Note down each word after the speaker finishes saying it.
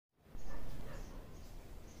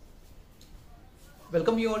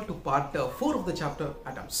Welcome you all to part 4 of the chapter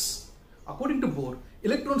Atoms. According to Bohr,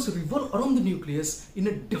 electrons revolve around the nucleus in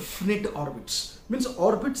a definite orbits. Means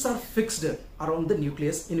orbits are fixed around the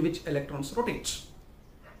nucleus in which electrons rotate.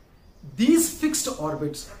 These fixed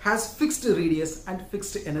orbits has fixed radius and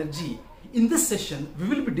fixed energy. In this session, we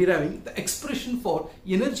will be deriving the expression for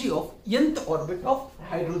energy of nth orbit of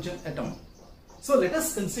hydrogen atom. So let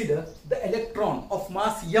us consider the electron of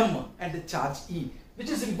mass m and the charge E, which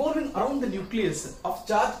is revolving around the nucleus of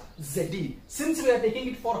charge Ze. Since we are taking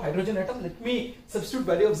it for hydrogen atom, let me substitute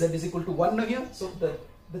value of Z is equal to 1 now here. So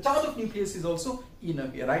the charge of nucleus is also E now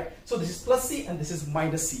here, right? So this is plus C and this is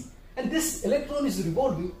minus C. And this electron is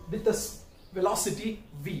revolving with the velocity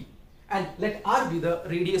V. And let R be the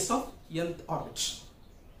radius of nth orbit.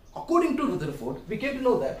 According to Rutherford, we came to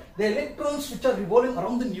know that the electrons which are revolving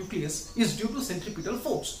around the nucleus is due to centripetal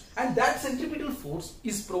force, and that centripetal force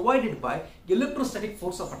is provided by electrostatic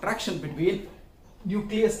force of attraction between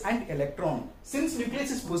nucleus and electron. Since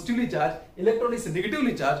nucleus is positively charged, electron is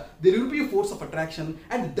negatively charged, there will be a force of attraction,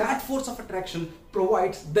 and that force of attraction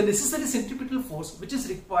provides the necessary centripetal force which is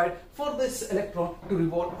required for this electron to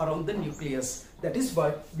revolve around the nucleus. That is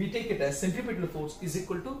why we take it as centripetal force is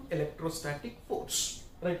equal to electrostatic force.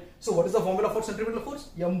 Right. So what is the formula for centripetal force?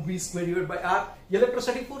 mv square divided by r.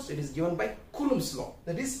 Electrostatic force, it is given by Coulomb's law.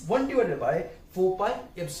 That is 1 divided by 4 pi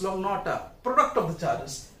epsilon naught product of the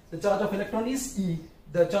charges. The charge of electron is E.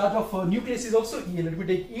 The charge of nucleus is also E. Let me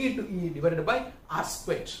take E into E divided by r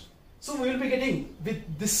squared. So we will be getting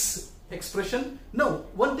with this expression. Now,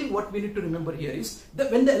 one thing what we need to remember here is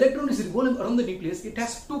that when the electron is revolving around the nucleus, it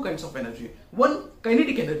has two kinds of energy. One,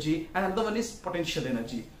 kinetic energy, and another one is potential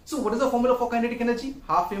energy. So what is the formula for kinetic energy?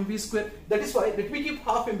 Half mv square. That is why let me keep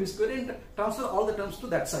half mv square and transfer all the terms to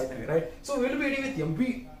that side, right? So we will be getting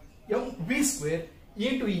with mv square E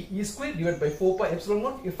into E square divided by 4 pi epsilon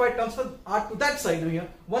naught. If I transfer R to that side here,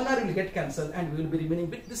 1 R will get cancelled and we will be remaining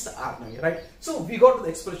with this R now here, right? So we got the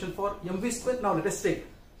expression for mv square. Now let us take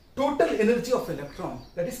total energy of electron,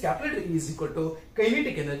 that is capital E is equal to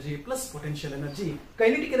kinetic energy plus potential energy.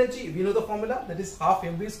 Kinetic energy, we know the formula, that is half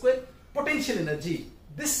mv square. Potential energy,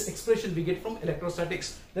 this expression we get from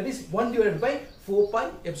electrostatics, that is 1 divided by 4 pi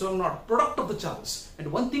epsilon naught, product of the charges.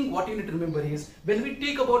 And one thing what you need to remember is, when we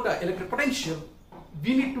take about electric potential,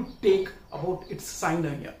 we need to take about its sign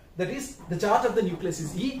here. That is, the charge of the nucleus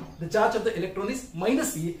is E, the charge of the electron is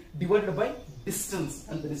minus E divided by distance,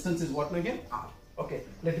 and the distance is what now here? R. Okay,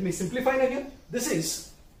 let me simplify again. This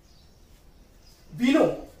is, we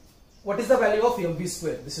know what is the value of mv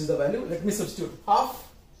square. This is the value. Let me substitute half,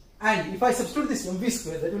 and if I substitute this mv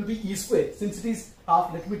square, that will be E square. Since it is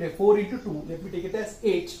half, let me take 4 into 2. Let me take it as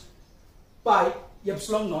 8 pi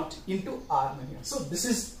epsilon naught into R. So this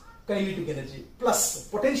is kinetic energy plus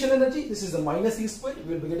potential energy. This is the minus E square.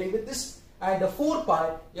 We will be getting with this, and the 4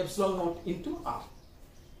 pi epsilon naught into R.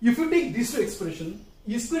 If you take these two expressions,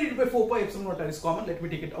 E square divided by 4 pi epsilon naught is common. Let me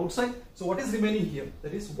take it outside. So what is remaining here?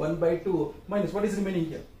 That is 1 by 2 minus what is remaining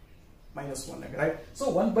here? Minus 1, right? So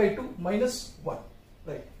 1 by 2 minus 1.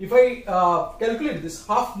 Right. If I calculate this,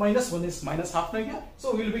 half minus 1 is minus half now here.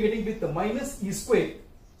 So we will be getting with the minus E square.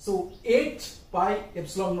 So 8 pi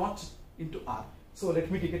epsilon naught into R. So let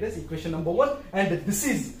me take it as equation number 1. And this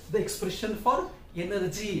is the expression for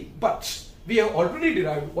energy. But we have already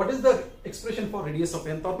derived what is the expression for radius of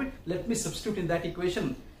nth orbit. Let me substitute in that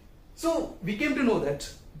equation. So we came to know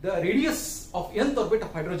that the radius of nth orbit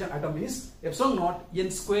of hydrogen atom is epsilon naught n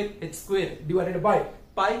square h square divided by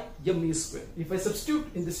pi m e square. If I substitute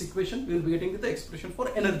in this equation, we will be getting the expression for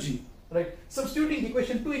energy, right? Substituting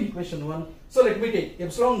equation 2 in equation 1. So let me take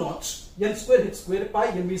epsilon naught n square h square pi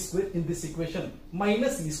m e square in this equation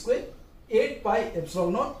minus e square 8 pi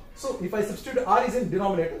epsilon naught. So if I substitute R is in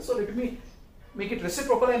denominator, so let me make it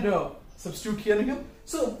reciprocal and substitute here and here.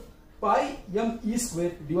 So pi m e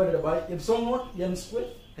square divided by epsilon naught n square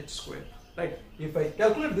h square, right? If I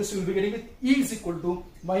calculate this, we will be getting with E is equal to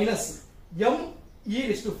minus m e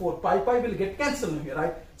raised to 4. Pi will get cancelled here,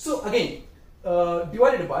 right? So again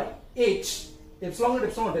divided by 8 epsilon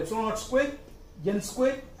naught square n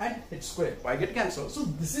square and h square. Pi get cancelled. So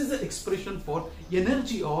this is the expression for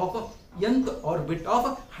energy of nth orbit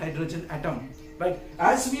of hydrogen atom, right?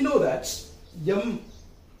 As we know that m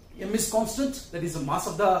is constant, that is the mass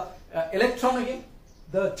of the electron again.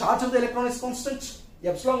 The charge of the electron is constant,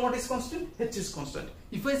 epsilon naught is constant, h is constant.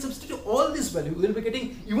 If I substitute all this value, we will be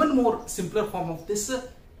getting even more simpler form of this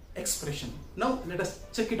expression. Now let us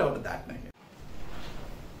check it out at that.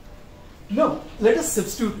 Now let us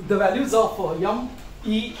substitute the values of m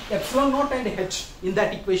E epsilon naught and H in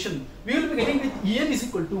that equation, we will be getting with En is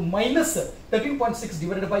equal to minus 13.6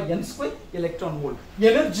 divided by n square electron volt.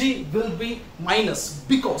 Energy will be minus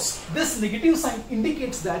because this negative sign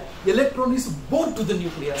indicates that electron is bound to the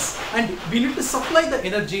nucleus and we need to supply the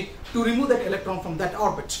energy to remove that electron from that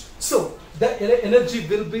orbit. So the energy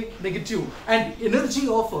will be negative, and energy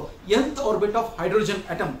of nth orbit of hydrogen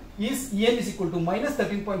atom is En is equal to minus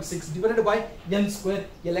 13.6 divided by n square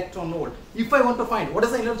electron volt. If I want to find what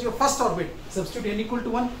is the energy of first orbit, substitute n equal to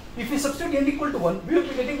 1. If we substitute n equal to 1, we will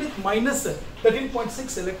be getting with minus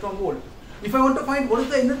 13.6 electron volt. If I want to find what is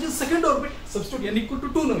the energy of second orbit, substitute n equal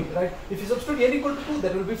to 2 now, right? If you substitute n equal to 2,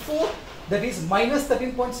 that will be 4. That is minus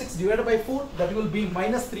 13.6 divided by 4. That will be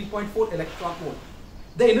minus 3.4 electron volt.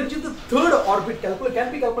 The energy of the third orbit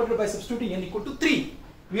can be calculated by substituting n equal to 3.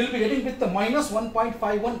 We will be getting with the minus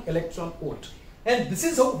 1.51 electron volt. And this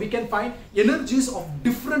is how we can find energies of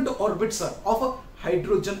different orbits of a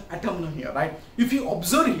hydrogen atom here, right? If you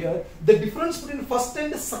observe here, the difference between first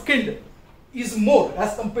and second is more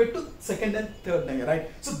as compared to second and third here, right?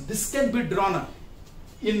 So this can be drawn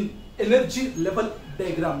in energy level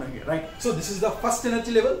diagram here, right? So this is the first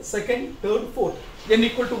energy level, second, third, fourth. N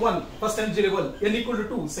equal to 1, first energy level. N equal to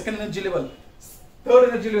 2, second energy level. Third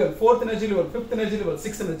energy level, fourth energy level, fifth energy level,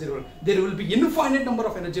 sixth energy level. There will be infinite number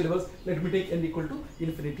of energy levels. Let me take n equal to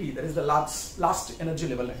infinity. That is the last energy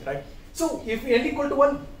level, right? So if n equal to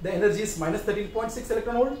 1, the energy is minus 13.6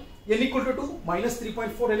 electron volt. N equal to 2, minus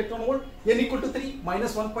 3.4 electron volt. N equal to 3,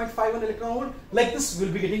 minus 1.51 electron volt. Like this, we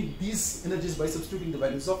will be getting these energies by substituting the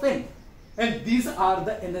values of n. And these are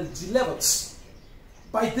the energy levels.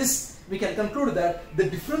 By this, we can conclude that the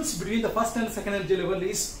difference between the first and second energy level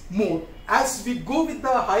is more. As we go with the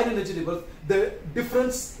higher energy level, the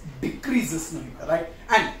difference decreases, right?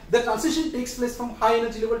 And the transition takes place from high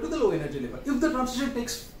energy level to the low energy level. If the transition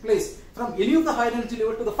takes place from any of the high energy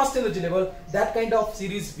level to the first energy level, that kind of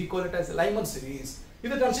series we call it as a Lyman series.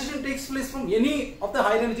 If the transition takes place from any of the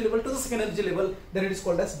higher energy level to the second energy level, then it is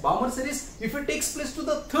called as Balmer series. If it takes place to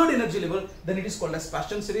the third energy level, then it is called as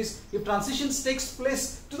Paschen series. If transitions takes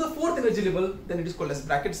place to the fourth energy level, then it is called as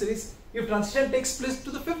Bracket series. If transition takes place to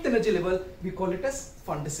the fifth energy level, we call it as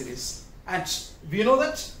Fund series. And we know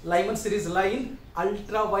that Lyman series lie in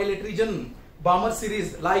ultraviolet region, Balmer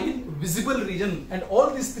series lie in visible region, and all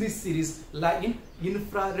these three series lie in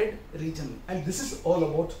infrared region. And this is all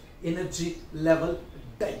about energy level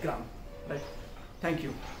diagram, right? Thank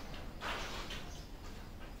you.